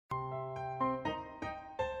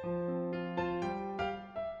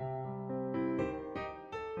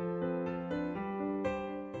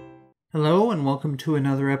Hello and welcome to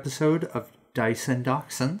another episode of Dice and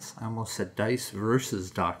Dachshunds. I almost said Dice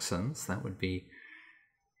versus Dachshunds. That would be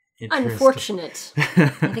interesting. Unfortunate. I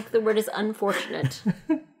think the word is unfortunate.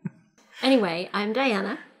 Anyway, I'm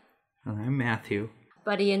Diana. And I'm Matthew.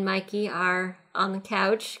 Buddy and Mikey are on the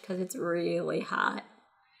couch because it's really hot,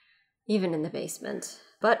 even in the basement.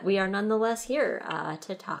 But we are nonetheless here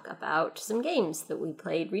to talk about some games that we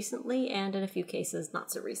played recently and in a few cases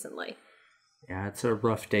not so recently. Yeah, it's a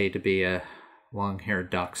rough day to be a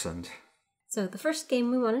long-haired dachshund. So the first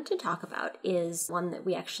game we wanted to talk about is one that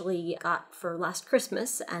we actually got for last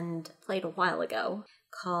Christmas and played a while ago,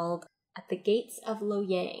 called At the Gates of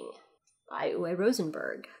Loyang by Uwe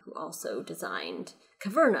Rosenberg, who also designed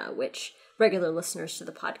Caverna, which regular listeners to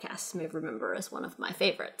the podcast may remember as one of my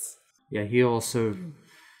favorites. Yeah, he also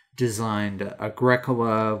designed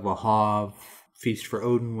Agricola, Le Havre, Feast for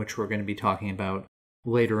Odin, which we're going to be talking about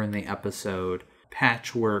later in the episode,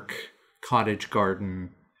 Patchwork, Cottage Garden,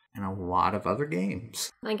 and a lot of other games.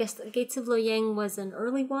 I guess the Gates of Loyang was an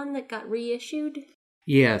early one that got reissued?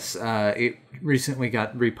 Yes, it recently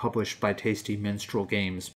got republished by Tasty Minstrel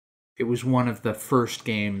Games. It was one of the first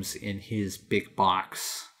games in his big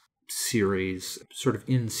box series, sort of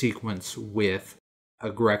in sequence with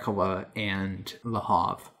Agricola and Le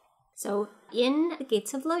Havre. So in the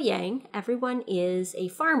Gates of Loyang, everyone is a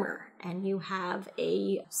farmer, and you have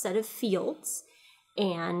a set of fields,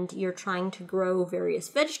 and you're trying to grow various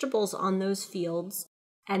vegetables on those fields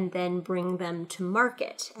and then bring them to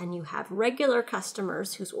market. And you have regular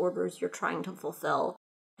customers whose orders you're trying to fulfill,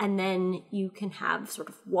 and then you can have sort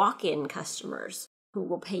of walk-in customers who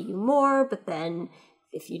will pay you more, but then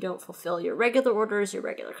if you don't fulfill your regular orders, your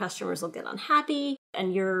regular customers will get unhappy,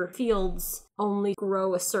 and your fields only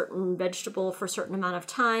grow a certain vegetable for a certain amount of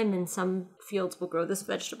time, and some fields will grow this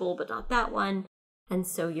vegetable, but not that one. And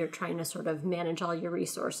so you're trying to sort of manage all your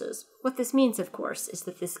resources. What this means, of course, is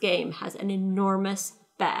that this game has an enormous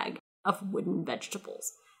bag of wooden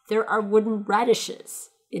vegetables. There are wooden radishes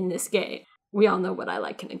in this game. We all know what I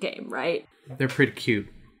like in a game, right? They're pretty cute,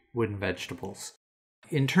 wooden vegetables.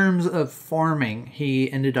 In terms of farming,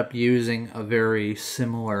 he ended up using a very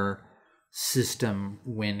similar system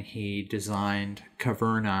when he designed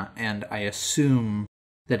Caverna, and I assume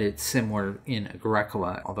that it's similar in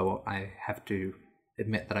Agricola, although I have to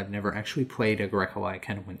admit that I've never actually played Agricola. I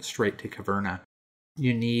kind of went straight to Caverna.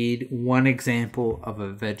 You need one example of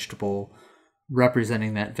a vegetable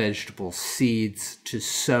representing that vegetable's seeds to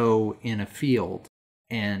sow in a field,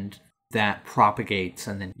 and that propagates,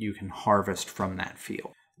 and then you can harvest from that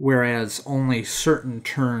field. Whereas only certain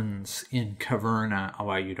turns in Caverna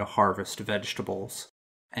allow you to harvest vegetables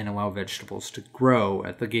and allow vegetables to grow.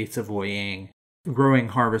 At the Gates of Loyang, growing,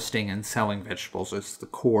 harvesting, and selling vegetables is the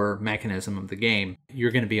core mechanism of the game.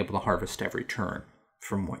 You're going to be able to harvest every turn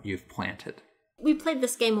from what you've planted. We played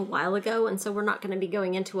this game a while ago, and so we're not going to be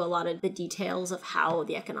going into a lot of the details of how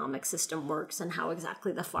the economic system works and how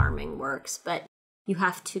exactly the farming works, but you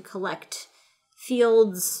have to collect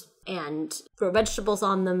fields and grow vegetables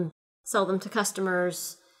on them, sell them to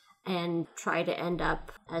customers, and try to end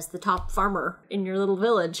up as the top farmer in your little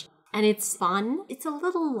village. And it's fun. It's a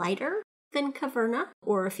little lighter than Caverna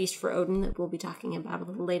or A Feast for Odin that we'll be talking about a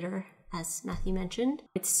little later, as Matthew mentioned.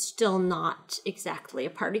 It's still not exactly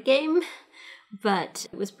a party game, but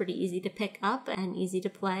it was pretty easy to pick up and easy to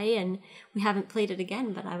play, and we haven't played it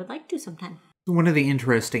again, but I would like to sometime. One of the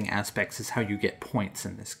interesting aspects is how you get points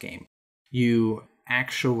in this game. You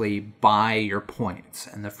actually buy your points,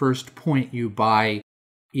 and the first point you buy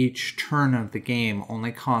each turn of the game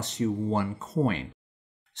only costs you 1 coin.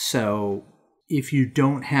 So if you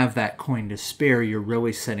don't have that coin to spare, you're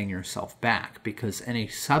really setting yourself back, because any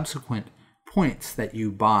subsequent points that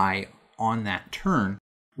you buy on that turn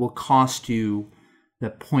will cost you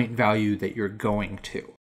the point value that you're going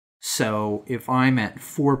to. So if I'm at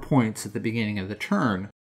 4 points at the beginning of the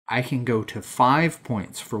turn, I can go to 5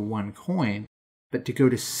 points for 1 coin, but to go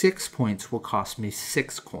to 6 points will cost me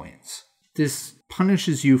 6 coins. This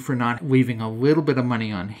punishes you for not leaving a little bit of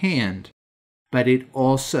money on hand, but it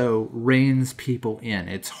also reins people in.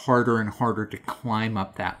 It's harder and harder to climb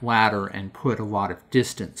up that ladder and put a lot of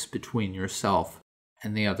distance between yourself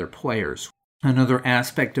and the other players. Another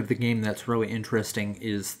aspect of the game that's really interesting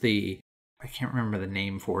is I can't remember the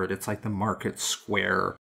name for it. It's like the market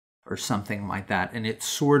square or something like that. And it's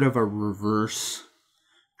sort of a reverse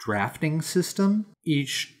drafting system.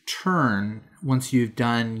 Each turn, once you've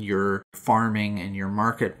done your farming and your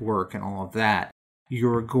market work and all of that,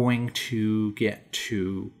 you're going to get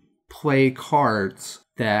to play cards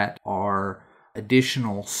that are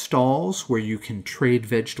additional stalls where you can trade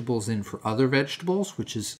vegetables in for other vegetables,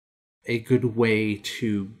 which is a good way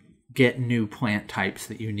to get new plant types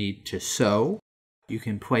that you need to sow. You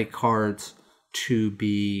can play cards to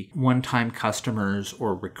be one-time customers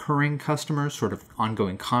or recurring customers, sort of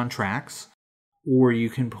ongoing contracts, or you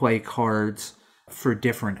can play cards for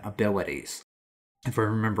different abilities. If I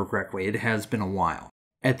remember correctly, it has been a while.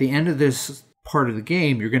 At the end of this part of the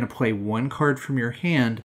game, you're going to play one card from your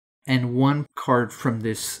hand and one card from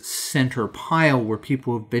this center pile where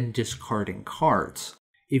people have been discarding cards.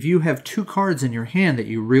 If you have two cards in your hand that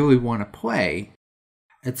you really want to play,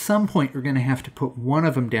 at some point you're going to have to put one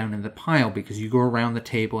of them down in the pile because you go around the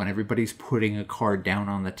table and everybody's putting a card down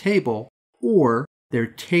on the table, or they're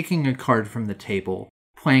taking a card from the table,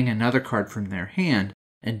 playing another card from their hand,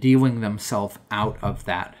 and dealing themselves out of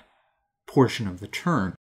that portion of the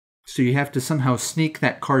turn. So you have to somehow sneak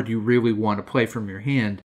that card you really want to play from your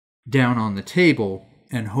hand down on the table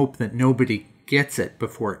and hope that nobody gets it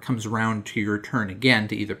before it comes around to your turn again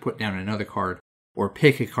to either put down another card or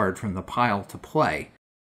pick a card from the pile to play.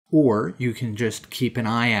 Or you can just keep an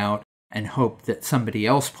eye out and hope that somebody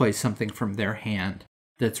else plays something from their hand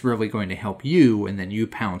that's really going to help you, and then you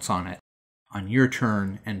pounce on it on your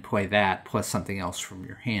turn and play that plus something else from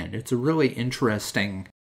your hand. It's a really interesting,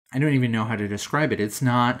 I don't even know how to describe it. It's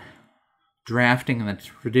not drafting in the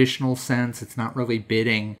traditional sense. It's not really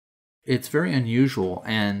bidding. It's very unusual,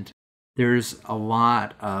 and there's a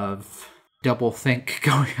lot of double think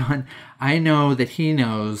going on. I know that he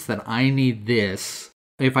knows that I need this.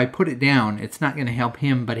 If I put it down, it's not going to help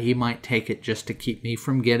him, but he might take it just to keep me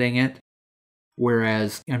from getting it.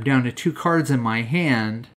 Whereas I'm down to two cards in my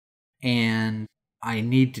hand, and I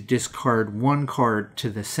need to discard one card to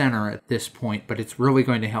the center at this point, but it's really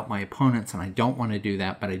going to help my opponents, and I don't want to do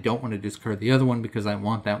that, but I don't want to discard the other one because I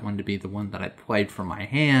want that one to be the one that I played from my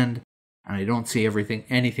hand, and I don't see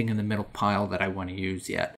anything in the middle pile that I want to use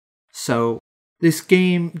yet. So this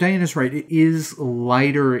game, Diana's right, it is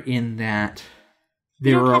lighter in that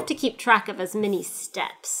you don't have to keep track of as many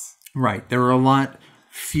steps. Right. There are a lot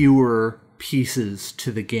fewer pieces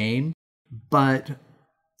to the game, but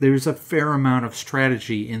there's a fair amount of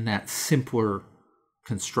strategy in that simpler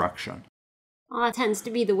construction. Well, that tends to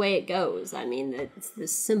be the way it goes. I mean, it's the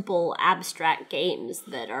simple, abstract games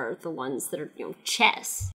that are the ones that are,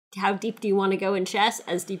 chess. How deep do you want to go in chess?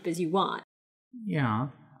 As deep as you want. Yeah.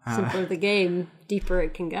 Simpler the game, deeper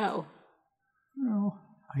it can go. Well,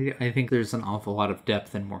 I think there's an awful lot of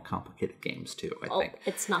depth in more complicated games, too, I think.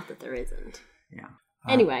 It's not that there isn't. Yeah.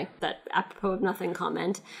 Anyway, that apropos of nothing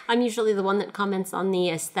comment. I'm usually the one that comments on the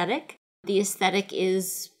aesthetic. The aesthetic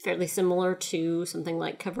is fairly similar to something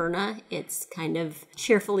like Caverna. It's kind of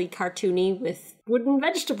cheerfully cartoony with wooden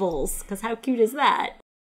vegetables, because how cute is that?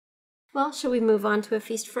 Well, shall we move on to A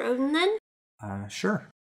Feast for Odin then? Sure.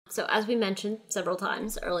 So as we mentioned several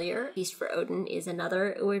times earlier, Feast for Odin is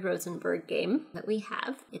another Uwe Rosenberg game that we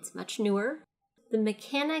have. It's much newer. The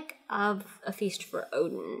mechanic of A Feast for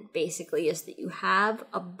Odin basically is that you have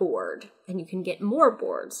a board, and you can get more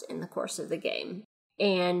boards in the course of the game.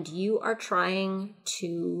 And you are trying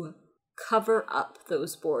to cover up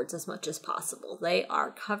those boards as much as possible. They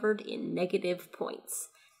are covered in negative points.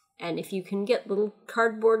 And if you can get little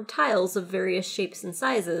cardboard tiles of various shapes and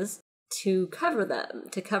sizes to cover them,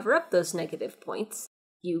 to cover up those negative points,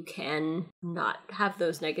 you can not have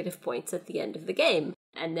those negative points at the end of the game.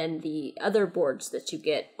 And then the other boards that you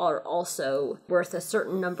get are also worth a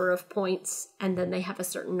certain number of points, and then they have a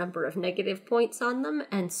certain number of negative points on them.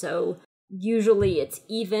 And so usually it's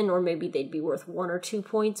even, or maybe they'd be worth 1 or 2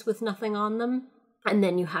 points with nothing on them. And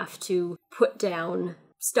then you have to put down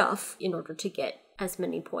stuff in order to get as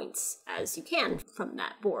many points as you can from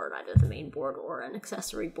that board, either the main board or an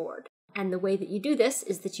accessory board. And the way that you do this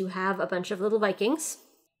is that you have a bunch of little Vikings,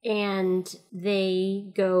 and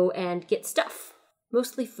they go and get stuff,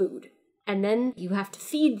 mostly food. And then you have to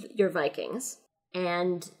feed your Vikings,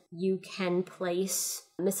 and you can place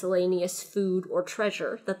miscellaneous food or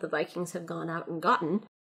treasure that the Vikings have gone out and gotten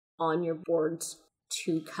on your boards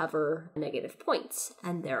to cover negative points.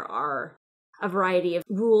 And there are a variety of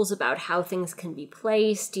rules about how things can be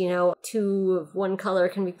placed. Two of one color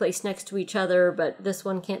can be placed next to each other, but this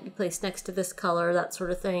one can't be placed next to this color, that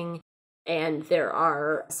sort of thing. And there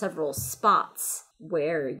are several spots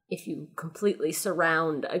where if you completely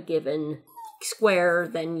surround a given square,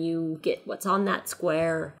 then you get what's on that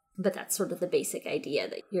square. But that's sort of the basic idea,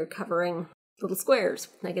 that you're covering little squares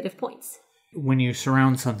with negative points. When you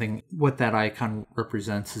surround something, what that icon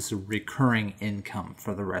represents is a recurring income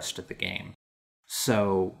for the rest of the game.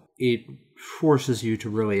 So it forces you to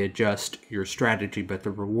really adjust your strategy, but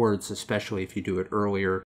the rewards, especially if you do it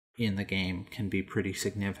earlier in the game, can be pretty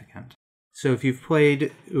significant. So if you've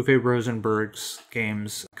played Uwe Rosenberg's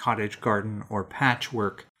games, Cottage Garden or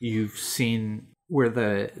Patchwork, you've seen where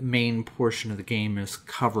the main portion of the game is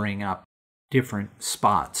covering up different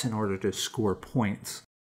spots in order to score points.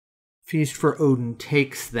 Feast for Odin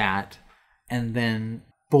takes that and then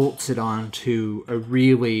bolts it onto a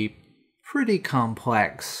really pretty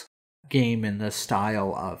complex game in the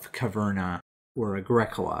style of Caverna or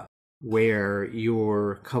Agricola, where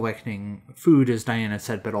you're collecting food, as Diana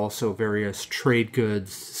said, but also various trade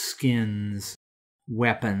goods, skins,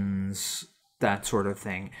 weapons, that sort of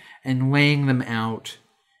thing, and laying them out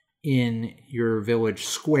in your village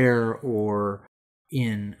square or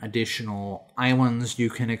in additional islands you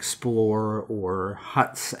can explore or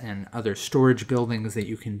huts and other storage buildings that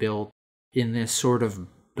you can build in this sort of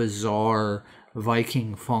bizarre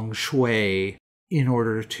Viking Feng Shui in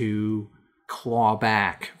order to claw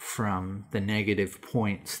back from the negative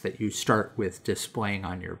points that you start with displaying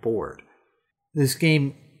on your board. This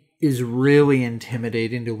game is really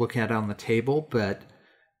intimidating to look at on the table, but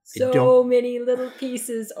so many little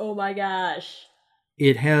pieces, oh my gosh.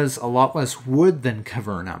 It has a lot less wood than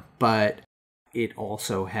Caverna, but it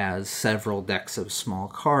also has several decks of small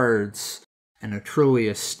cards and a truly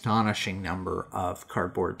astonishing number of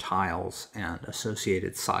cardboard tiles and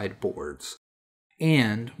associated sideboards.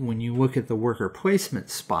 And when you look at the worker placement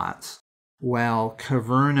spots, while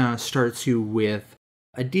Caverna starts you with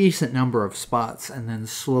a decent number of spots and then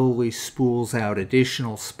slowly spools out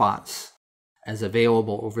additional spots as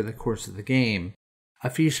available over the course of the game,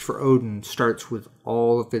 A Feast for Odin starts with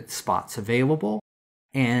all of its spots available,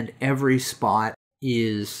 and every spot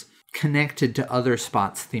is connected to other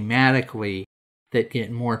spots thematically that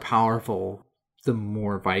get more powerful the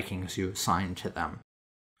more Vikings you assign to them.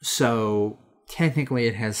 So technically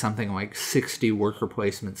it has something like 60 worker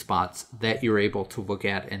placement spots that you're able to look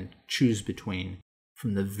at and choose between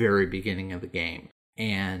from the very beginning of the game.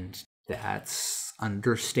 And that's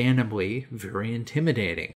understandably very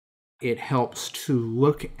intimidating. It helps to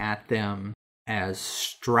look at them as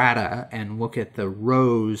strata and look at the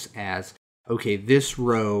rows as, okay, this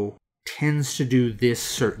row tends to do this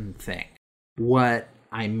certain thing. What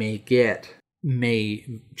I may get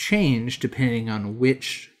may change depending on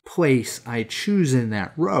which place I choose in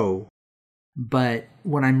that row, but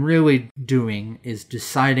what I'm really doing is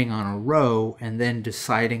deciding on a row and then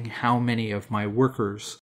deciding how many of my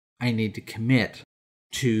workers I need to commit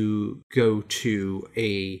to go to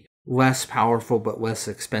a less powerful but less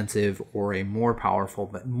expensive or a more powerful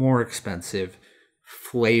but more expensive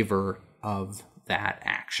flavor of that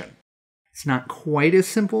action. It's not quite as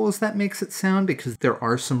simple as that makes it sound, because there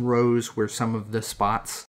are some rows where some of the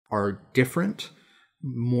spots are different.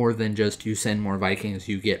 More than just you send more Vikings,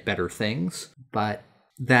 you get better things. But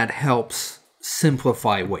that helps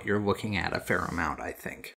simplify what you're looking at a fair amount, I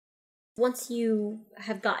think. Once you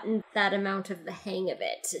have gotten that amount of the hang of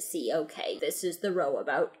it to see, okay, this is the row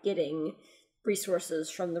about getting resources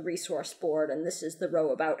from the resource board, and this is the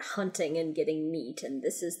row about hunting and getting meat, and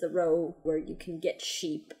this is the row where you can get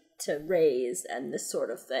sheep to raise and this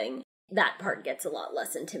sort of thing, that part gets a lot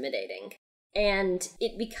less intimidating. And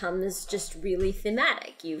it becomes just really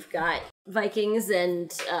thematic. You've got Vikings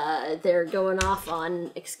and they're going off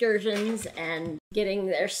on excursions and getting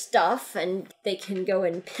their stuff, and they can go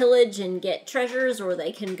and pillage and get treasures, or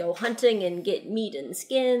they can go hunting and get meat and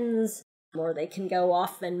skins, or they can go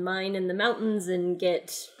off and mine in the mountains and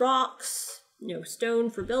get rocks,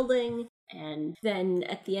 stone for building. And then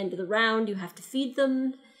at the end of the round, you have to feed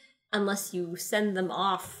them, unless you send them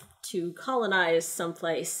off to colonize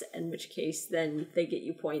someplace, in which case then they get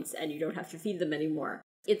you points and you don't have to feed them anymore.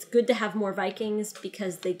 It's good to have more Vikings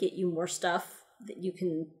because they get you more stuff, that you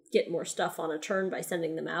can get more stuff on a turn by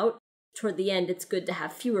sending them out. Toward the end, it's good to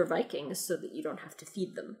have fewer Vikings so that you don't have to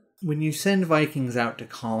feed them. When you send Vikings out to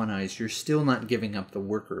colonize, you're still not giving up the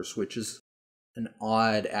workers, which is an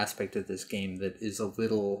odd aspect of this game that is a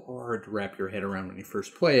little hard to wrap your head around when you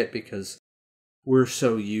first play it, because we're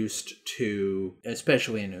so used to,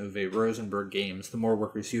 especially in Uwe Rosenberg games, the more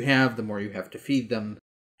workers you have, the more you have to feed them.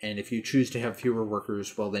 And if you choose to have fewer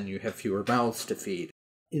workers, well, then you have fewer mouths to feed.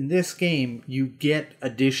 In this game, you get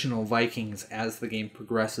additional Vikings as the game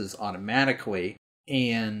progresses automatically.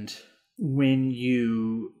 And when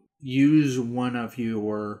you use one of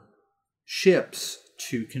your ships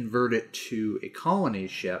to convert it to a colony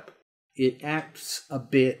ship, it acts a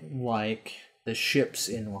bit like the ships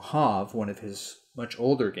in Le Havre, one of his much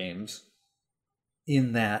older games,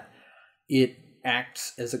 in that it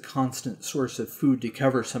acts as a constant source of food to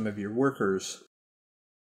cover some of your workers,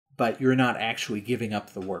 but you're not actually giving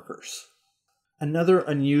up the workers. Another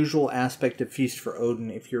unusual aspect of Feast for Odin,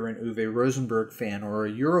 if you're an Uwe Rosenberg fan or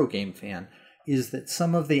a Eurogame fan, is that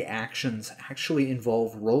some of the actions actually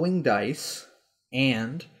involve rolling dice,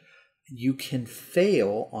 and you can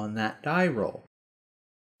fail on that die roll.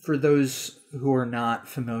 For those who are not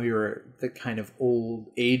familiar, the kind of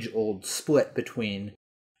age-old split between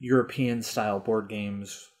European-style board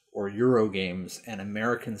games or Euro games and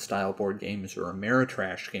American-style board games or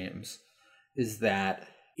Ameritrash games is that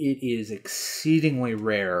it is exceedingly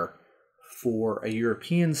rare for a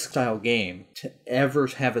European-style game to ever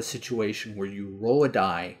have a situation where you roll a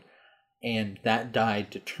die and that die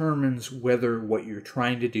determines whether what you're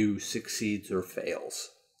trying to do succeeds or fails.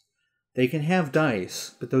 They can have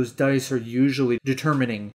dice, but those dice are usually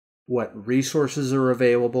determining what resources are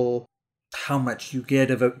available, how much you get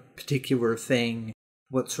of a particular thing,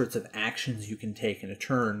 what sorts of actions you can take in a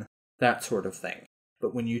turn, that sort of thing.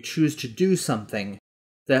 But when you choose to do something,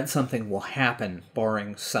 that something will happen,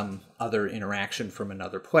 barring some other interaction from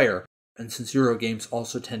another player. And since Eurogames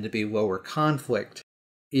also tend to be lower conflict,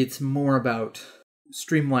 it's more about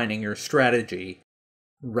streamlining your strategy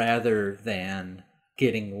rather than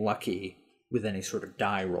getting lucky with any sort of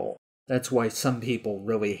die roll. That's why some people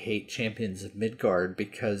really hate Champions of Midgard,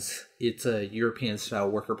 because it's a European-style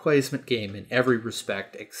worker placement game in every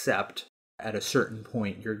respect, except at a certain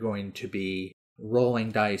point you're going to be rolling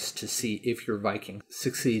dice to see if your Vikings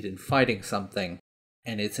succeed in fighting something,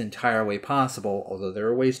 and it's entirely possible, although there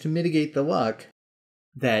are ways to mitigate the luck,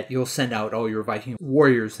 that you'll send out all your Viking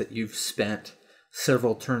warriors that you've spent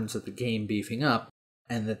several turns of the game beefing up,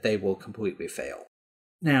 and that they will completely fail.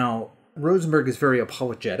 Now, Rosenberg is very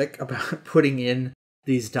apologetic about putting in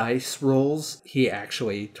these dice rolls. He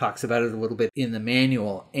actually talks about it a little bit in the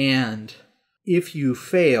manual, and if you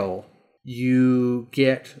fail, you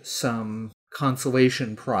get some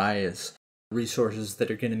consolation prize resources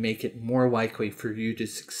that are going to make it more likely for you to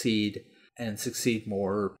succeed and succeed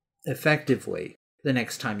more effectively the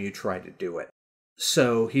next time you try to do it.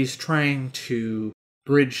 So he's trying to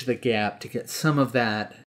bridge the gap to get some of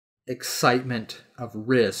that excitement of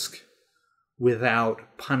risk without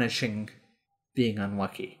punishing being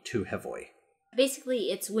unlucky too heavily.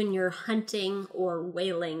 Basically, it's when you're hunting or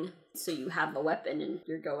whaling, so you have a weapon and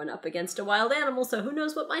you're going up against a wild animal, so who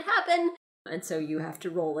knows what might happen? And so you have to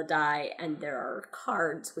roll a die, and there are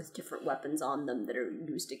cards with different weapons on them that are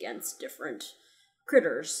used against different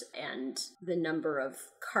critters, and the number of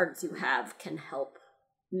cards you have can help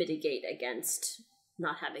mitigate against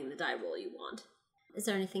not having the die roll you want. Is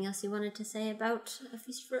there anything else you wanted to say about A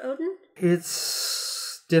Feast for Odin?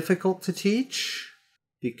 It's difficult to teach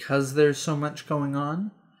because there's so much going on,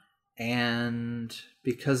 and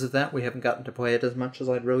because of that we haven't gotten to play it as much as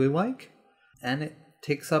I'd really like, and it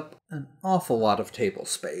takes up an awful lot of table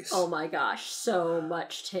space. Oh my gosh, so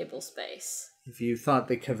much table space. If you thought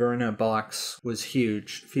the Caverna box was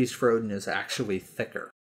huge, Feast for Odin is actually thicker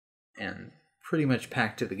and pretty much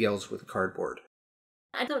packed to the gills with cardboard.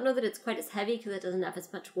 I don't know that it's quite as heavy because it doesn't have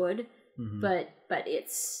as much wood, but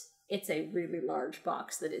it's a really large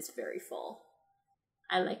box that is very full.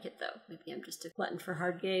 I like it though. Maybe I'm just a glutton for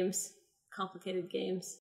hard games, complicated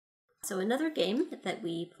games. So another game that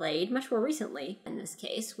we played much more recently in this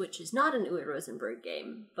case, which is not an Uwe Rosenberg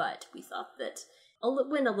game, but we thought that I'll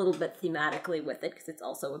win a little bit thematically with it because it's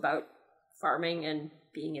also about farming and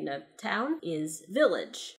being in a town, is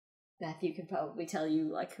Village. Matthew can probably tell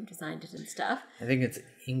you like who designed it and stuff. I think it's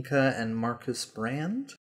Inka and Markus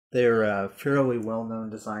Brand. They're fairly well-known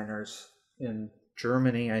designers in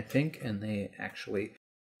Germany, I think, and they actually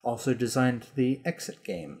also designed the Exit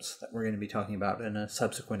games that we're going to be talking about in a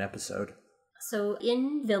subsequent episode. So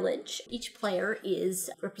in Village, each player is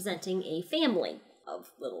representing a family of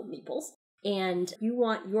little meeples, and you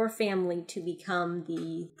want your family to become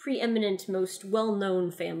the preeminent, most well-known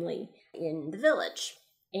family in the village.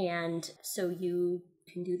 And so you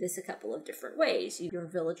can do this a couple of different ways. Your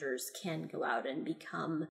villagers can go out and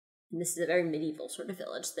become, and this is a very medieval sort of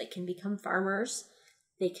village, they can become farmers.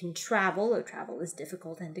 They can travel, though travel is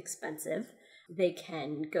difficult and expensive. They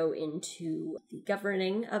can go into the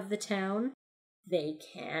governing of the town. They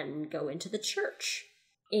can go into the church.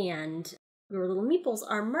 And your little meeples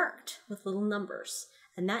are marked with little numbers.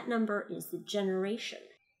 And that number is the generation.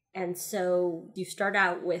 And so you start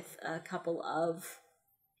out with a couple of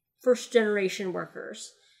first-generation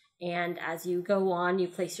workers. And as you go on, you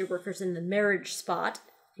place your workers in the marriage spot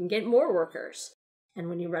and get more workers. And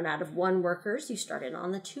when you run out of 1 workers, you start in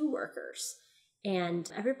on the 2 workers. And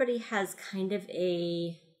everybody has kind of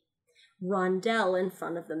a rondel in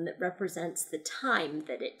front of them that represents the time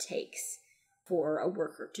that it takes for a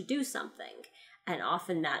worker to do something. And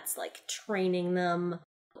often that's like training them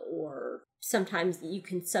or sometimes you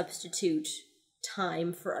can substitute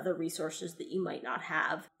time for other resources that you might not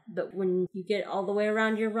have. But when you get all the way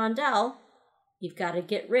around your rondel, you've got to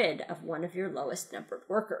get rid of one of your lowest numbered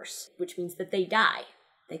workers, which means that they die.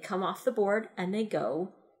 They come off the board and they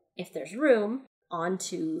go, if there's room,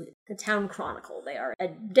 onto the town chronicle. They are a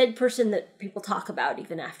dead person that people talk about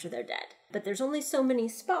even after they're dead. But there's only so many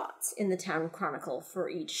spots in the town chronicle for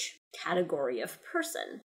each category of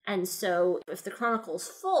person. And so if the chronicle's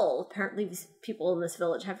full, apparently these people in this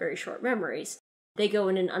village have very short memories, they go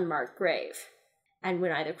in an unmarked grave. And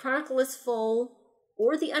when either chronicle is full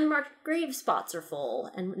or the unmarked grave spots are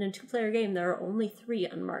full, and in a 2-player game there are only 3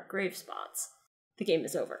 unmarked grave spots, the game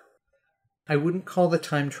is over. I wouldn't call the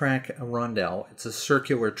time track a rondel. It's a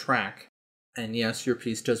circular track. And yes, your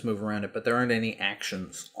piece does move around it, but there aren't any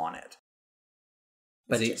actions on it.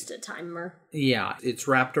 It's just a timer. Yeah, it's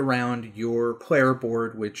wrapped around your player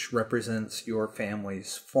board, which represents your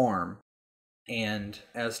family's farm. And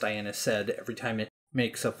as Diana said, every time it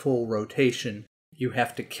makes a full rotation, you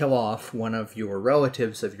have to kill off one of your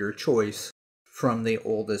relatives of your choice from the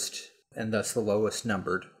oldest and thus the lowest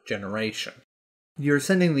numbered generation. You're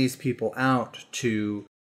sending these people out to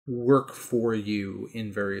work for you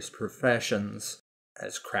in various professions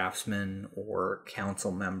as craftsmen or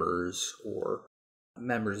council members or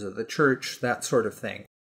members of the church, that sort of thing.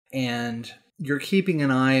 And you're keeping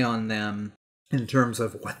an eye on them in terms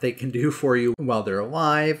of what they can do for you while they're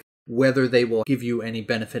alive, whether they will give you any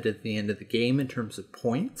benefit at the end of the game in terms of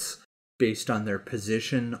points based on their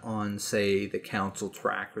position on, say, the council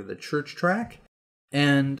track or the church track,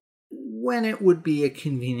 and when it would be a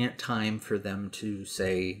convenient time for them to,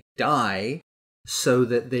 say, die, so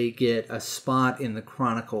that they get a spot in the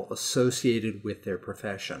chronicle associated with their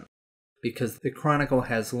profession. Because the chronicle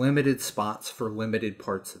has limited spots for limited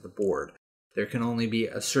parts of the board. There can only be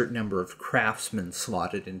a certain number of craftsmen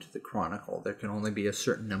slotted into the chronicle. There can only be a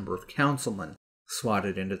certain number of councilmen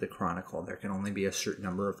slotted into the chronicle. There can only be a certain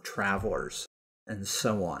number of travelers, and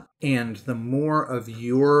so on. And the more of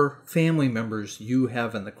your family members you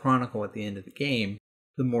have in the chronicle at the end of the game,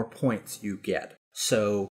 the more points you get.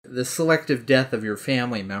 So the selective death of your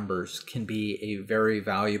family members can be a very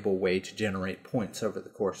valuable way to generate points over the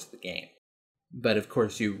course of the game. But of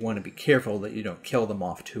course you want to be careful that you don't kill them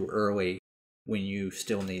off too early when you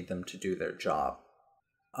still need them to do their job.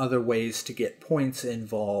 Other ways to get points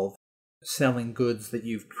involve selling goods that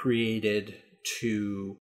you've created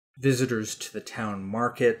to visitors to the town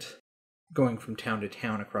market. Going from town to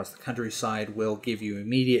town across the countryside will give you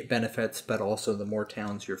immediate benefits, but also the more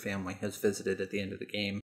towns your family has visited at the end of the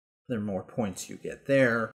game, the more points you get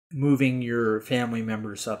there. Moving your family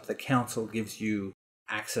members up the council gives you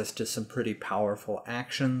access to some pretty powerful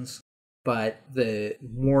actions, but the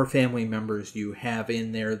more family members you have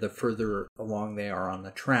in there, the further along they are on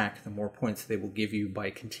the track, the more points they will give you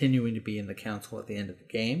by continuing to be in the council at the end of the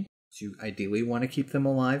game. So you ideally want to keep them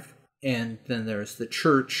alive. And then there's the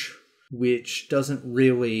church, which doesn't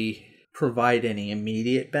really provide any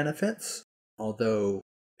immediate benefits, although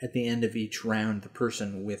at the end of each round, the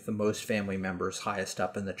person with the most family members highest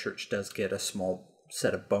up in the church does get a small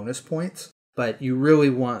set of bonus points. But you really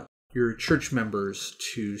want your church members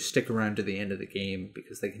to stick around to the end of the game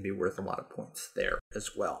because they can be worth a lot of points there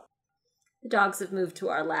as well. The dogs have moved to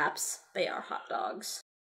our laps. They are hot dogs.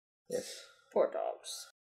 Yes. Poor dogs.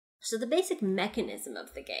 So the basic mechanism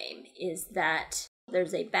of the game is that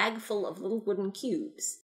there's a bag full of little wooden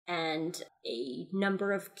cubes, and a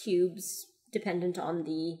number of cubes, dependent on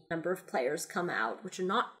the number of players, come out, which are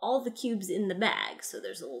not all the cubes in the bag, so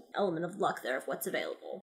there's a little element of luck there of what's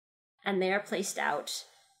available. And they are placed out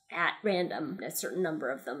at random, a certain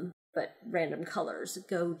number of them, but random colors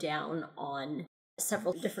go down on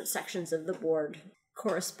several different sections of the board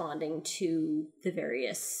corresponding to the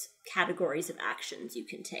various categories of actions you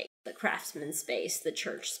can take. The craftsman space, the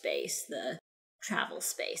church space, the travel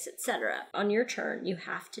space, etc. On your turn, you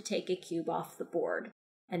have to take a cube off the board,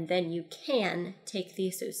 and then you can take the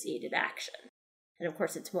associated action. And of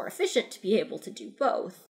course, it's more efficient to be able to do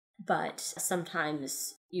both, but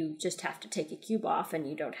sometimes you just have to take a cube off and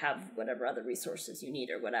you don't have whatever other resources you need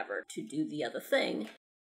or whatever to do the other thing,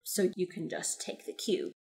 so you can just take the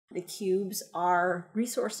cube. The cubes are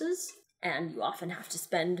resources, and you often have to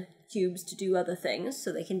spend cubes to do other things,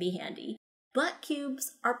 so they can be handy. But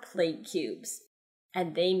cubes are plague cubes,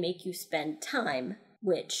 and they make you spend time,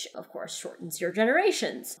 which, of course, shortens your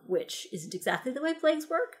generations, which isn't exactly the way plagues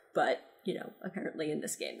work, but, apparently in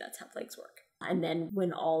this game, that's how plagues work. And then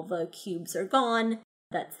when all the cubes are gone,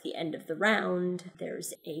 that's the end of the round.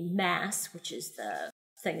 There's a mass, which is the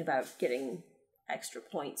thing about getting extra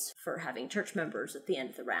points for having church members at the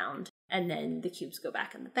end of the round. and then the cubes go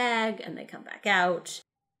back in the bag, and they come back out.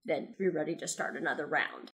 Then you're ready to start another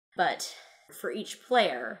round. But for each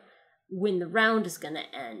player, when the round is going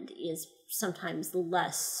to end is sometimes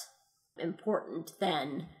less important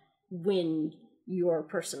than when your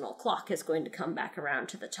personal clock is going to come back around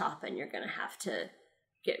to the top and you're going to have to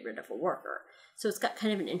get rid of a worker. So it's got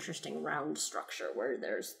kind of an interesting round structure where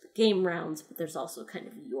there's the game rounds, but there's also kind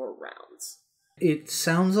of your rounds. It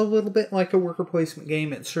sounds a little bit like a worker placement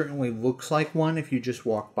game. It certainly looks like one if you just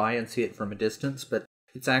walk by and see it from a distance, but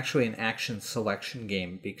it's actually an action selection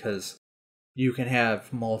game because you can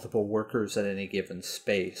have multiple workers at any given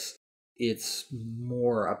space. It's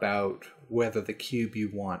more about whether the cube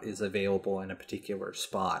you want is available in a particular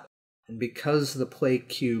spot. And because the play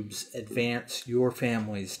cubes advance your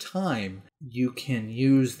family's time, you can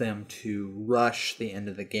use them to rush the end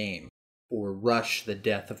of the game or rush the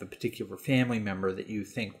death of a particular family member that you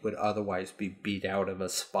think would otherwise be beat out of a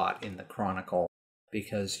spot in the chronicle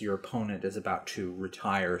because your opponent is about to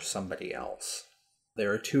retire somebody else.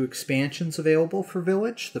 There are 2 expansions available for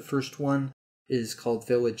Village. The first one is called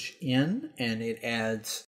Village Inn, and it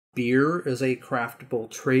adds beer as a craftable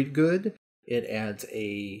trade good. It adds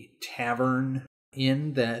a tavern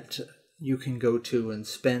inn that you can go to and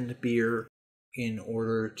spend beer in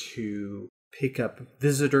order to pick up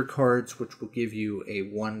visitor cards, which will give you a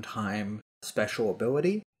one-time special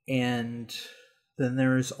ability. And then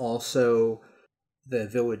there is also the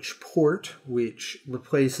Village Port, which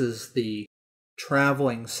replaces the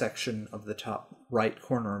traveling section of the top right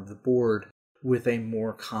corner of the board with a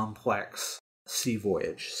more complex sea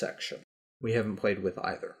voyage section. We haven't played with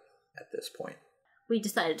either at this point. We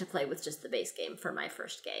decided to play with just the base game for my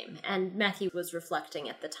first game, and Matthew was reflecting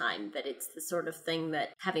at the time that it's the sort of thing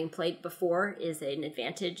that having played before is an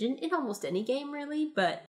advantage in almost any game, really,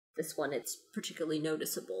 but this one it's particularly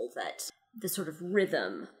noticeable that the sort of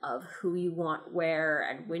rhythm of who you want where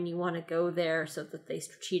and when you want to go there so that they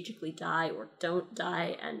strategically die or don't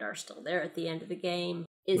die and are still there at the end of the game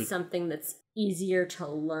is something that's easier to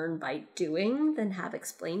learn by doing than have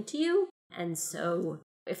explained to you. And so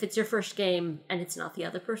if it's your first game and it's not the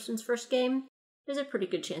other person's first game, there's a pretty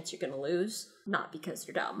good chance you're going to lose. Not because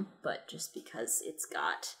you're dumb, but just because it's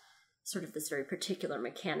got sort of this very particular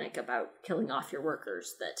mechanic about killing off your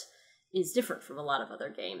workers that is different from a lot of other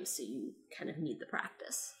games, so you kind of need the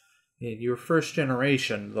practice. In your first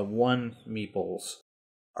generation, the 1 meeples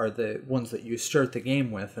are the ones that you start the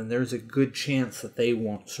game with, and there's a good chance that they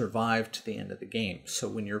won't survive to the end of the game. So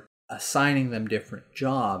when you're assigning them different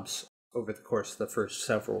jobs over the course of the first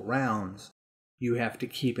several rounds, you have to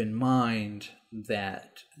keep in mind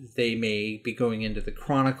that they may be going into the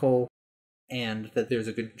Chronicle, and that there's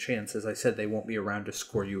a good chance, as I said, they won't be around to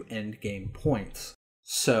score you end game points.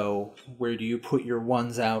 So where do you put your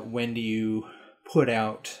 1s out? When do you put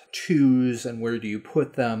out 2s, and where do you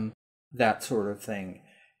put them? That sort of thing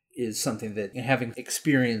is something that, having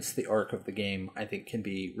experienced the arc of the game, I think can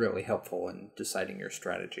be really helpful in deciding your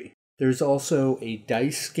strategy. There's also a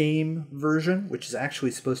dice game version, which is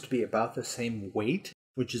actually supposed to be about the same weight,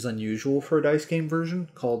 which is unusual for a dice game version,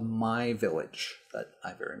 called My Village, that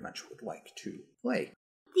I very much would like to play.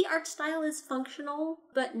 The art style is functional,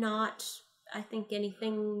 but not, I think,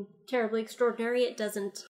 anything terribly extraordinary. It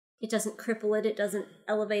doesn't cripple it, it doesn't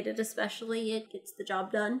elevate it especially, it gets the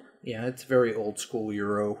job done. Yeah, it's very old school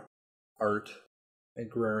Euro art,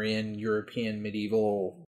 agrarian, European,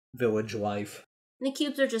 medieval village life. And the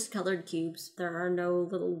cubes are just colored cubes. There are no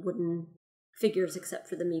little wooden figures except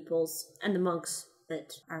for the meeples and the monks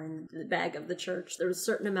that are in the bag of the church. There's a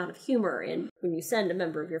certain amount of humor in when you send a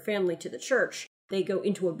member of your family to the church, they go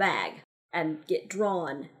into a bag and get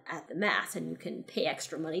drawn at the mass, and you can pay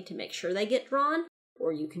extra money to make sure they get drawn,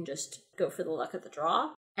 or you can just go for the luck of the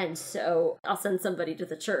draw. And so I'll send somebody to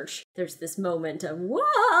the church. There's this moment of,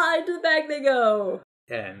 whoa, into the bag they go!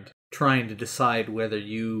 And trying to decide whether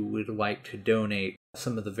you would like to donate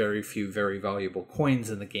some of the very few very valuable coins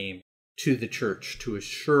in the game to the church to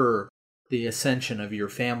assure the ascension of your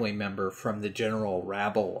family member from the general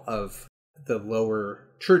rabble of the lower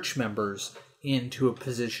church members into a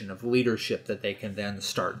position of leadership that they can then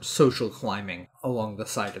start social climbing along the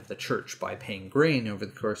side of the church by paying grain over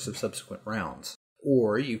the course of subsequent rounds.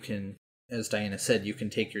 Or you can, as Diana said, you can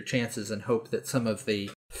take your chances and hope that some of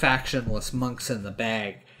the factionless monks in the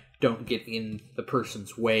bag don't get in the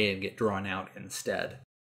person's way and get drawn out instead.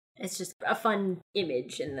 It's just a fun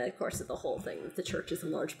image in the course of the whole thing. The church is a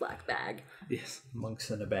large black bag. Yes,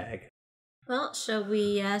 monks in a bag. Well, shall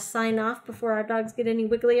we sign off before our dogs get any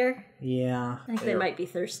wigglier? Yeah. I think they might be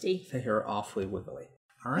thirsty. They are awfully wiggly.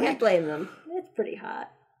 All right. Can't blame them. It's pretty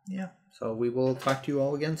hot. Yeah. So we will talk to you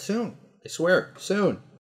all again soon. I swear, soon.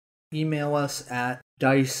 email us at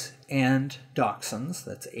diceanddachshunds,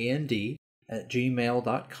 that's A-N-D, at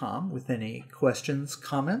gmail.com with any questions,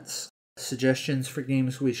 comments, suggestions for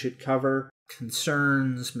games we should cover,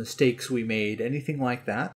 concerns, mistakes we made, anything like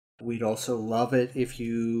that. We'd also love it if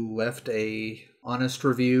you left a honest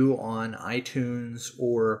review on iTunes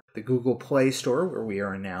or the Google Play Store, where we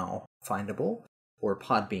are now findable, or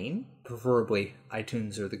Podbean, preferably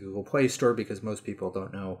iTunes or the Google Play Store, because most people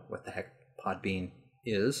don't know what the heck Podbean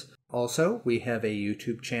is. Also, we have a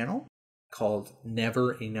YouTube channel called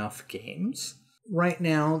Never Enough Games. Right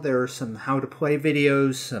now, there are some how-to-play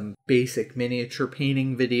videos, some basic miniature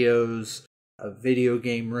painting videos, a video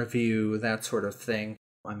game review, that sort of thing.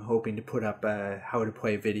 I'm hoping to put up a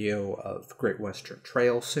how-to-play video of Great Western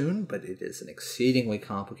Trail soon, but it is an exceedingly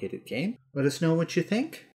complicated game. Let us know what you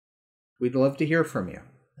think. We'd love to hear from you,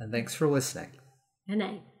 and thanks for listening. Good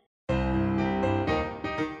night.